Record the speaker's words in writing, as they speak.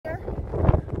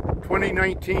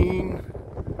2019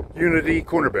 Unity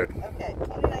corner bed. Okay,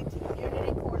 2019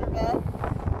 Unity corner bed,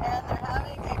 and they're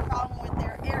having a problem with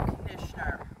their air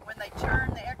conditioner. When they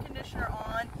turn the air conditioner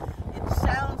on, it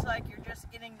sounds like you're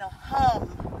just getting the hum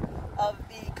of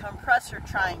the compressor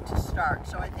trying to start.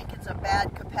 So I think it's a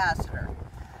bad capacitor.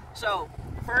 So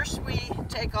first we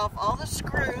take off all the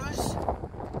screws.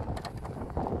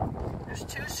 There's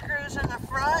 2 screws in the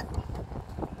front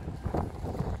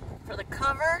for the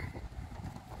cover.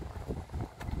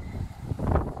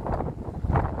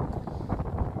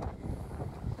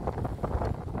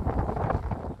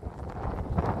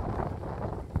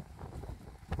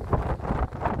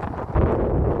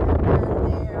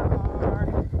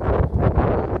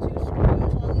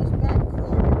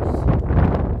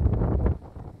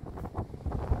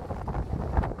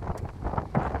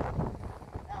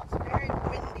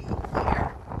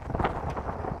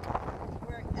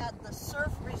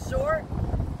 Resort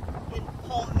in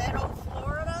Palmetto,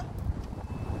 Florida.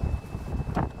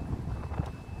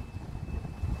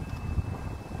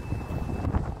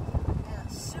 And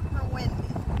it's super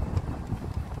windy.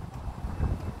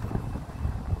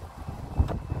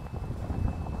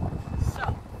 So,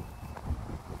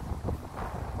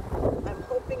 I'm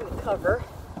hoping the cover.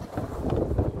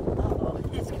 Uh-oh,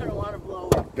 it's going to want to blow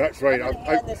up. That's right. I'm going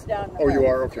to hand this down the you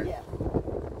are? Okay. Yeah.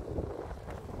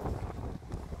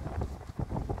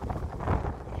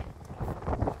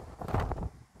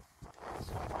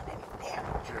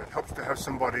 It helps to have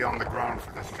somebody on the ground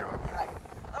for this job. Right.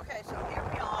 Okay, so here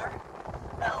we are.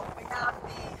 Now we have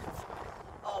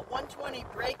the 120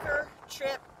 breaker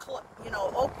trip,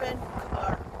 open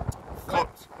or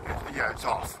flipped. Yeah, it's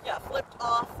off. Yeah, flipped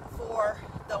off for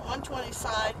the 120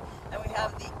 side, and we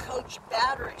have the coach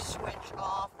battery switch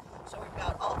off. So we've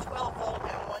got all 12 volt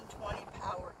and 120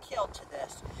 power killed to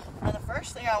this. Now the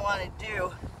first thing I want to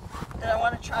do is I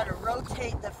want to try to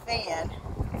rotate the fan.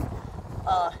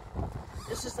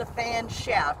 This is the fan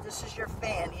shaft. This is your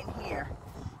fan in here.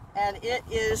 And it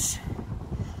is,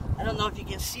 I don't know if you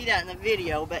can see that in the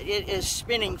video, but it is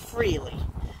spinning freely.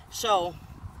 So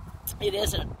it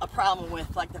isn't a problem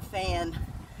with like the fan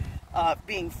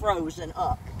being frozen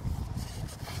up.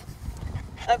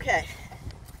 Okay.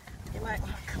 You might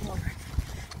want to come over.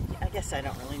 I guess I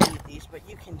don't really need these, but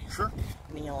you can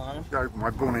kneel on them. Yeah, my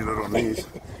bony little knees.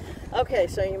 Okay,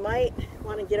 so you might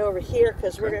want to get over here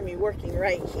because we're going to be working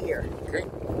right here. Okay.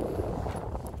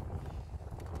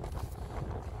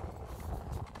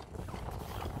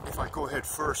 If I go ahead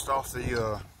first off the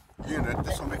unit,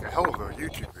 this will make a hell of a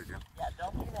YouTube video. Yeah,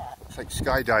 don't do that. It's like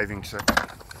skydiving set.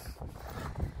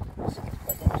 So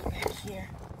put those back here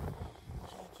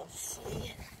so you can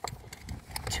see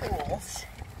tools.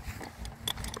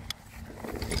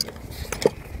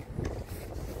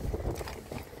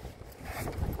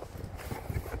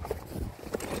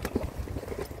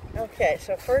 Okay,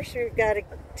 so first we've got to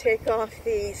take off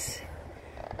these.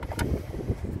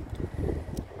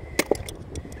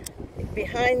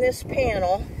 Behind this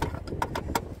panel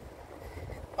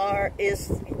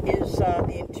is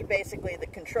basically the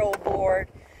control board,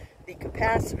 the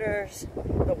capacitors,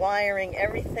 the wiring,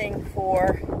 everything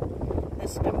for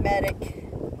this Dometic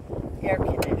air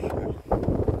conditioner.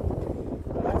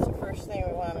 So that's the first thing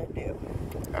we want to do.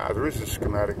 There is a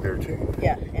schematic there too.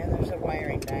 Yeah, and there's a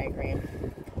wiring diagram.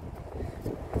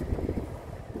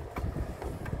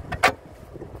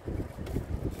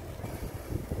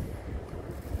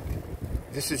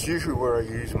 This is usually where I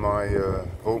use my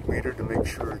voltmeter to make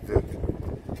sure that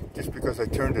just because I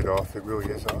turned it off, it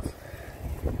really is off.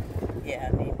 Yeah,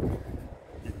 I mean,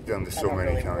 you've done this so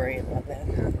many times. I don't really worry about that.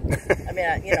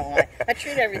 Yeah. I mean, I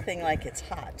treat everything like it's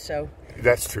hot, so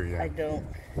that's true. Yeah. I don't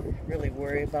really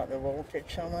worry about the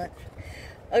voltage so much.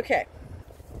 Okay,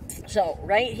 so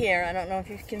right here, I don't know if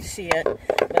you can see it,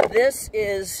 but this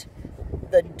is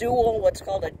the what's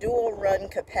called a dual run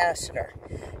capacitor,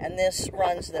 and this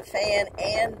runs the fan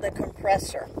and the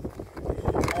compressor.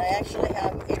 And I actually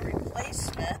have a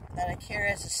replacement that I carry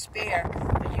as a spare,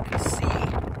 but you can see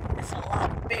it's a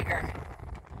lot bigger.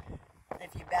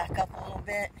 If you back up a little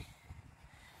bit,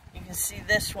 you can see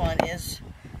this one is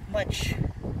much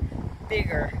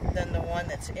bigger than the one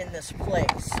that's in this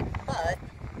place, but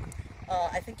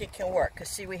I think it can work, because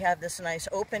see, we have this nice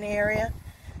open area,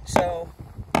 so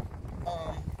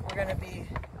we're going to be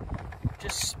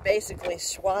just basically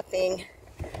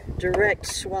direct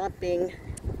swapping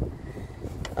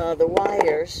the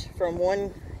wires from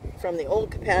the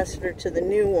old capacitor to the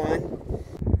new one.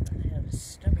 I have a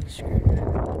stubby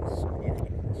screwdriver, so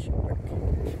yeah, it should work.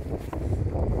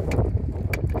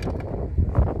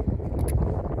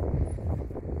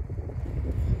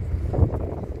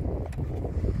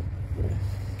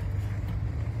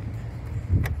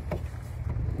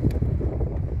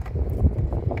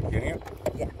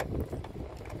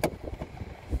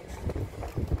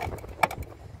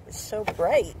 so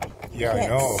bright. Yeah, I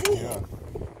know. See. Yeah.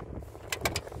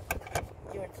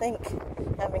 You would think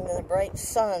having the bright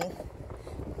sun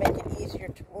make it easier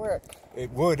to work.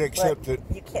 It would, except that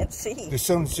you can't see. the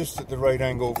sun's just at the right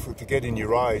angle to get in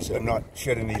your eyes and not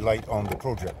shed any light on the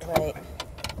project. Right.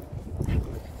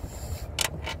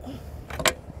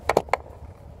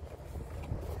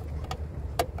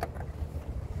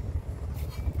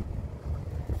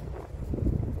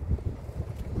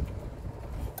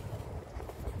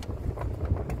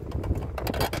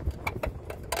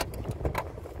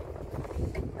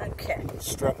 Okay.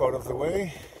 Strap out of the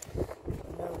way.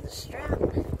 Remove the strap.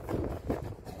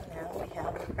 Now we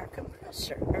have our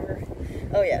compressor.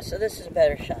 Oh yeah, so this is a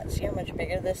better shot. See how much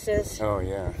bigger this is? Oh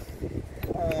yeah.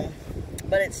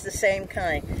 But it's the same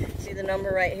kind. See the number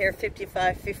right here,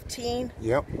 5515?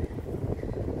 Yep.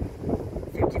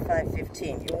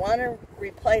 5515. You want to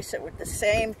replace it with the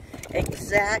same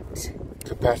exact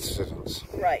Capacitance.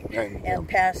 right And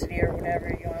capacity or whatever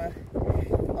you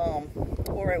want,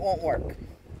 or it won't work.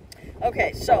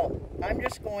 Okay, so I'm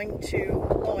just going to,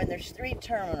 oh, and there's 3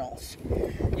 terminals.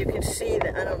 You can see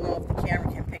that, I don't know if the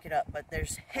camera can pick it up, but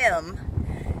there's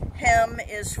hem. Hem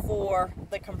is for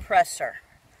the compressor.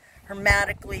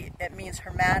 Hermetically, it means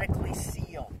hermetically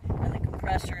sealed. And the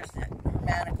compressor is the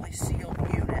hermetically sealed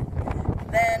unit.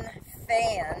 Then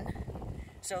fan,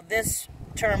 so this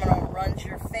terminal runs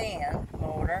your fan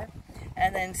motor.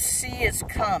 And then C is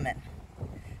common.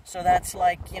 So that's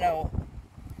like, you know,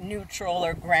 neutral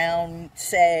or ground,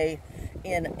 say,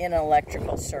 in an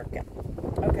electrical circuit.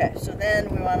 Okay, so then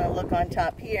we want to look on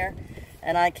top here,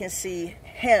 and I can see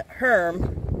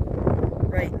Herm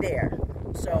right there.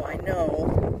 So I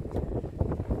know,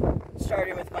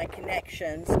 starting with my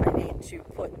connections, I need to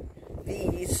put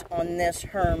these on this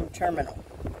Herm terminal.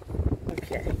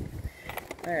 Okay.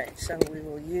 All right, so we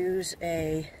will use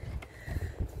a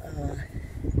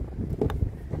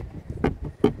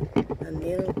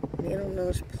needle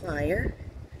nose plier.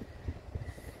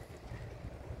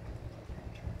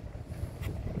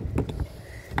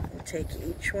 We'll take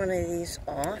each one of these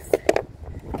off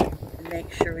and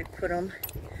make sure we put them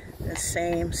in the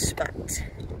same spot.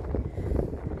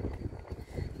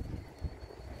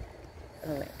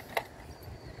 Oh wait,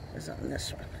 it was on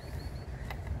this one.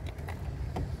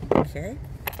 Okay.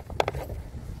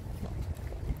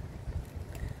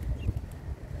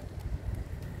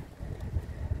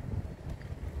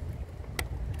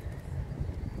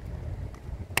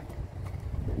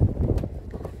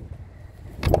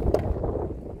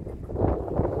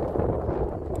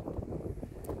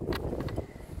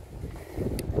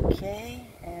 Okay,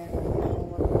 and now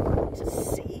we're going to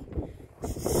C.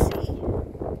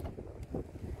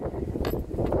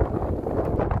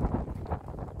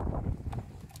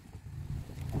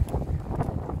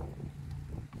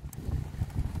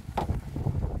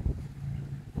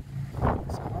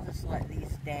 So I'll just let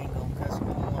these dangle because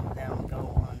all of them go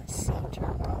on the C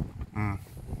terminal.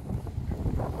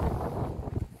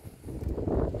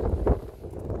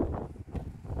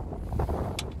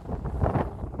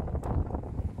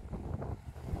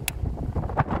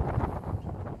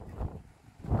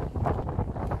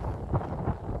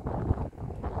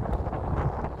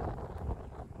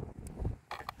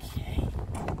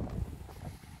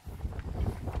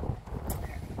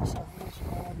 So these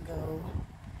all go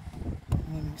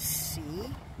in C,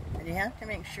 and you have to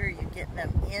make sure you get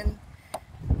them in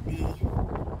the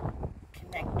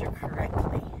connector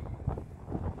correctly.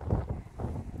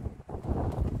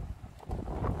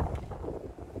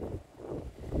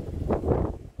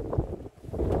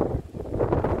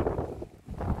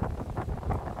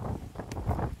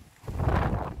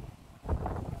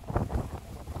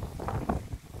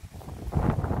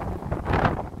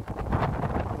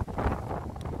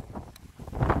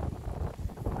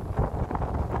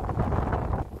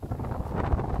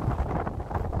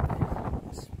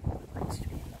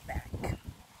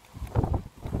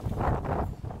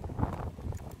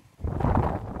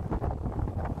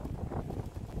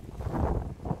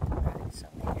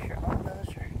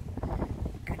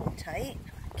 Tight.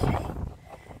 Okay.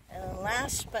 And then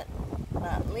last but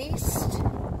not least,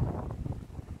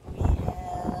 we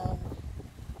have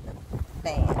the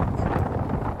fan.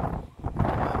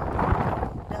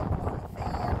 Double on the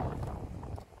fan.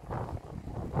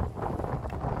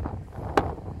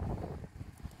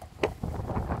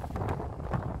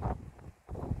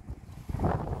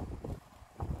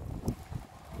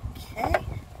 Okay.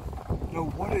 Now,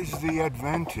 what is the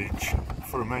advantage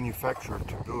for a manufacturer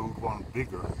to build one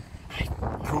bigger?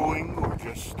 Cooling or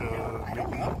just I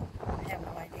don't know. I have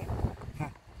no idea. Huh.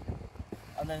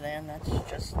 Other than that's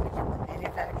just what the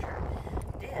manufacturer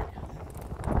did.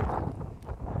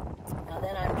 Now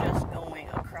then I'm just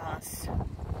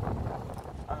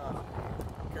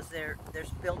there's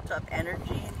built up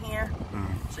energy in here,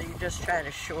 so you just try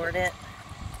to short it.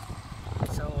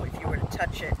 So if you were to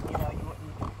touch it, you know, you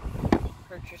wouldn't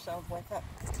hurt yourself with it.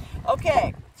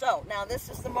 Okay, so now this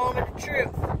is the moment of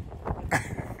truth.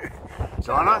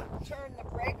 Donna? Turn the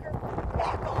breaker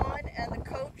back on and the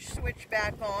coach switch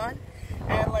back on,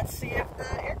 and let's see if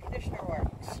the air conditioner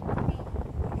works.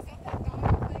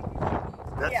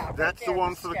 That's the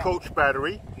one for the coach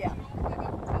battery. Yeah.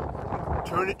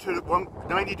 Turn it to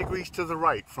 90 degrees to the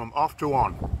right, from off to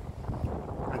on.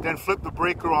 And then flip the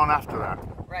breaker on after that.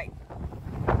 Right.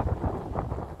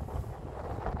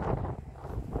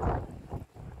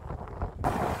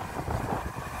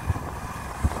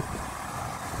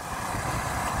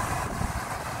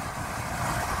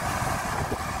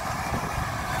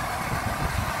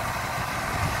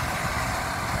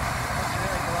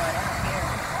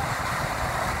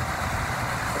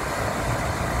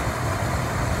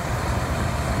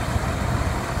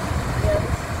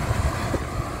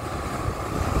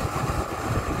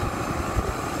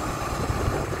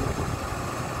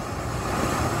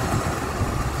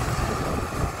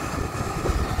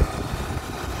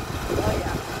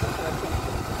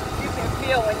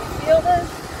 When you feel this,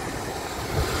 you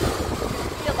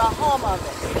feel the hum of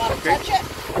it. You gotta touch it?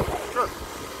 Sure.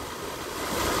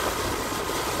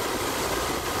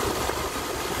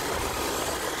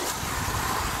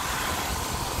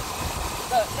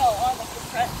 No, on the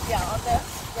compressor. Yeah, on this.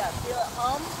 Yeah, feel it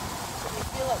hum? Can you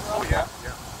feel it rumble? Oh, yeah,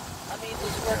 yeah. I mean,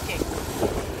 it's working.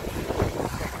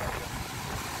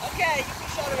 Okay, you can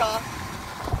shut it off.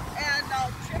 And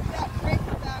I'll trip that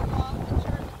breaker back off and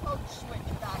turn the coach switch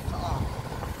back to off.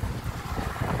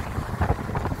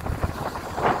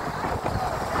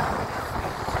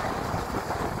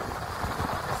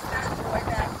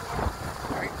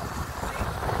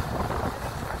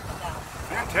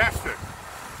 Fantastic.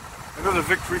 Another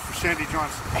victory for Sandy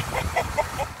Johnson.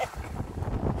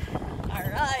 All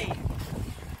right.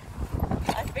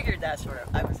 I figured that's where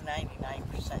I was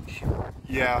 99% sure.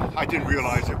 Yeah, I didn't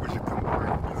realize it was a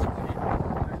combined.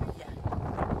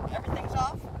 Yeah. Everything's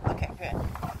off? Okay, good.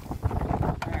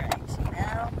 All right, so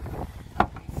now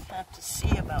we have to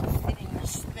see about fitting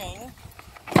this thing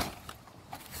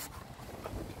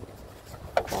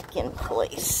back in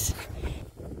place.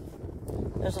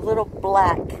 There's a little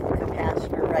black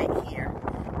capacitor right here.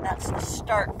 That's the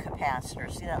start capacitor.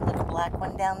 See that little black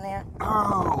one down there?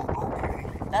 Oh, okay.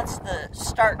 That's the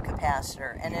start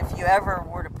capacitor. And if you ever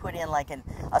were to put in like a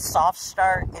soft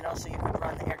start, you know, so you could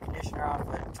run the air conditioner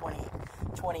off a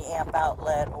 20 amp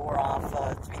outlet or off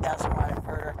a 3000 watt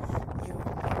inverter, you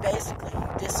basically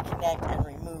disconnect and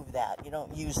remove that. You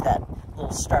don't use that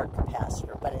little start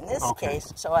capacitor. But in this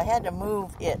case, so I had to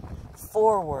move it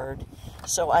forward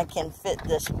so I can fit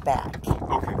this back.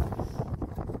 Okay.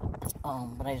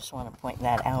 But I just want to point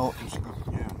that out.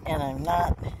 Yeah. And I'm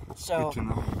not, so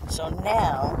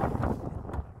now,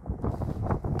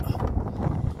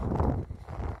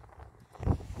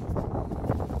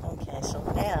 okay, so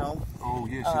now, oh,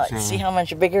 yes, see how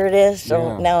much bigger it is? So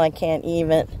yeah. Now I can't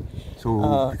even,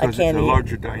 so because I can't it's a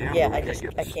larger diameter. yeah,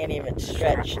 I can't even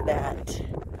stretch that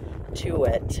to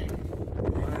it.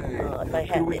 If I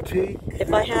had, Can we take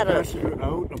if I had a capacitor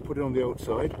out and put it on the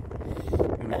outside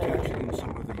and attach it in some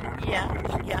of the manner?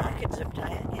 yeah, I could zip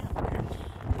tie it, yeah.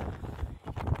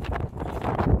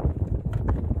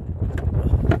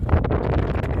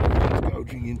 It's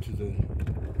gouging into the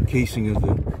casing of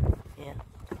the... Yeah.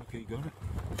 Okay, you got it?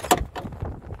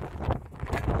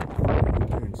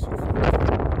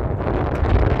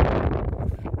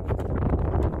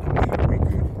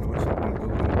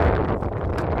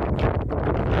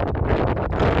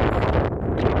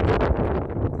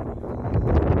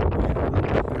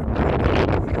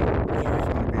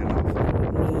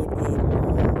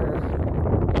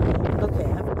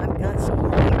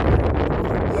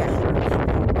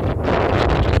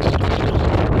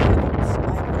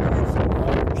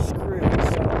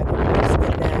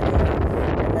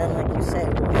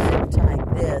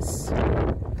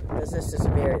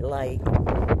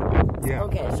 Yeah.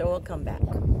 Okay, so we'll come back.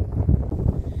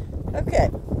 Okay.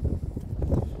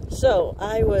 So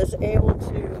I was able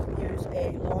to use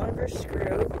a longer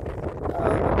screw,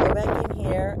 go back in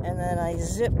here, and then I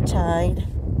zip tied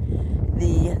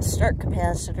the start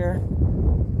capacitor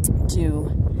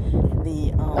to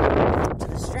the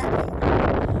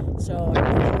strapping. So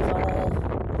everything's all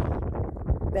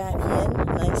back in,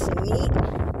 nice and neat.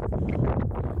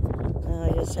 Now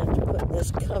I just have to put this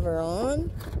cover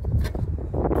on.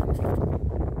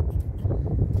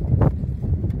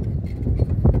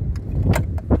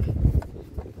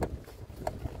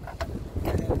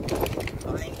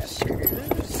 Find the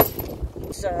screws.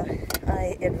 So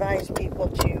I advise people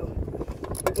to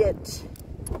get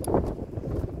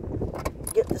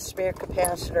the spare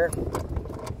capacitor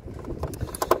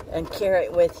and carry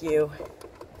it with you.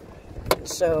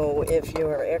 So if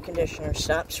your air conditioner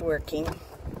stops working,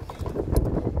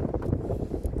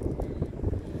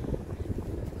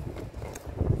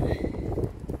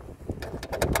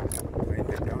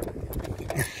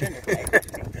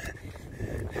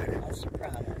 that's the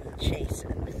problem, chase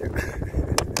it.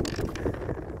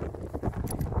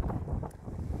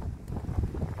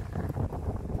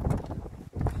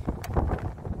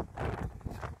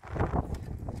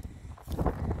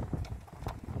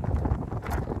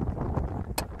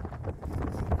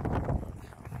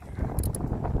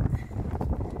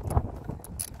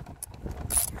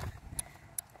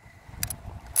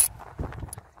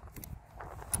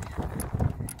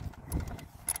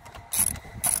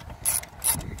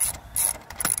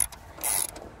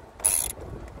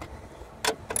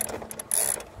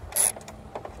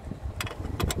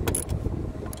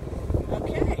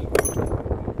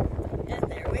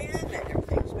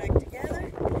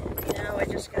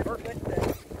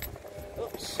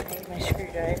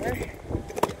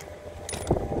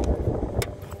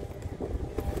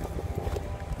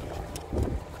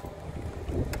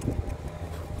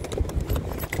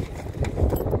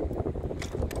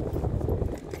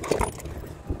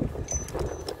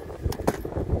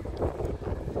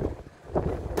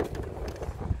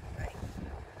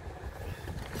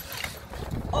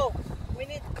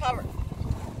 Cover.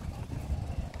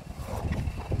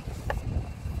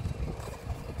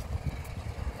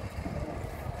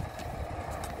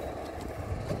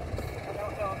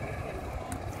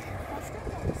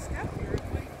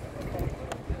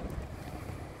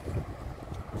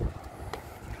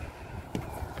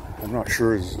 I'm not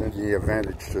sure there's any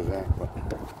advantage to that, but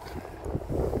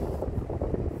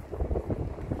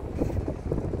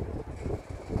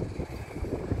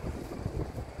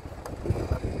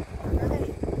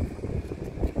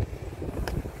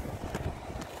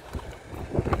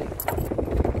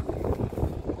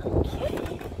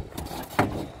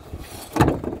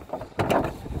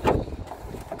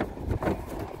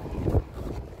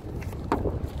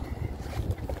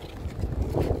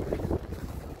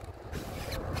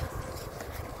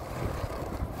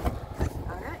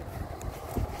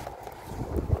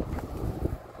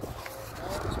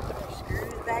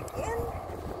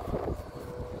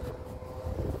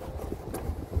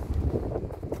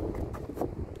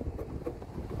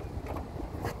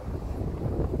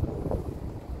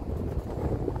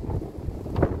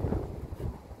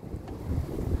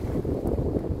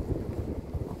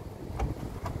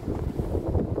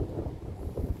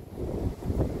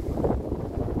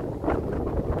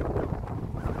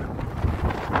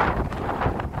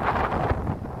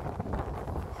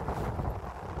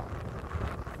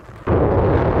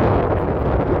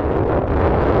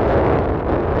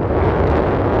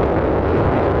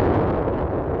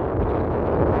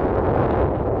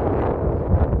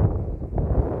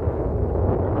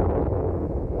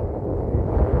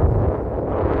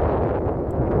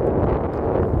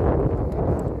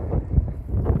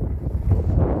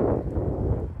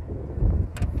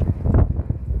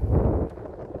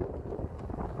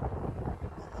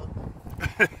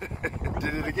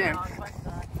did it again.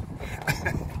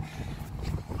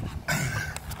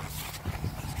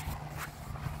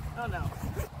 Oh no,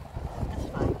 that's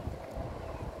fine.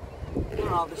 They're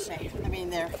all the same. I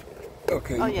mean, they're...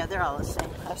 Okay. Oh yeah, they're all the same.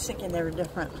 I was thinking they were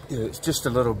different. Yeah, it's just a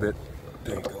little bit.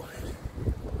 There you go.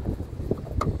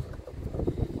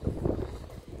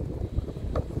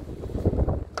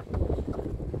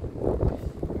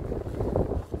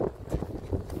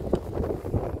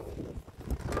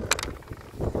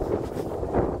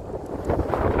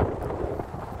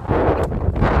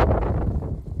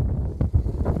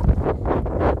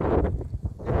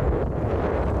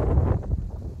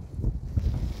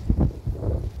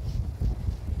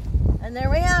 And there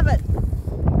we have it.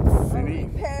 Fini. A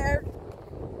repaired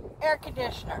air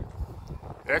conditioner.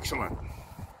 Excellent.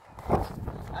 All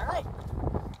right.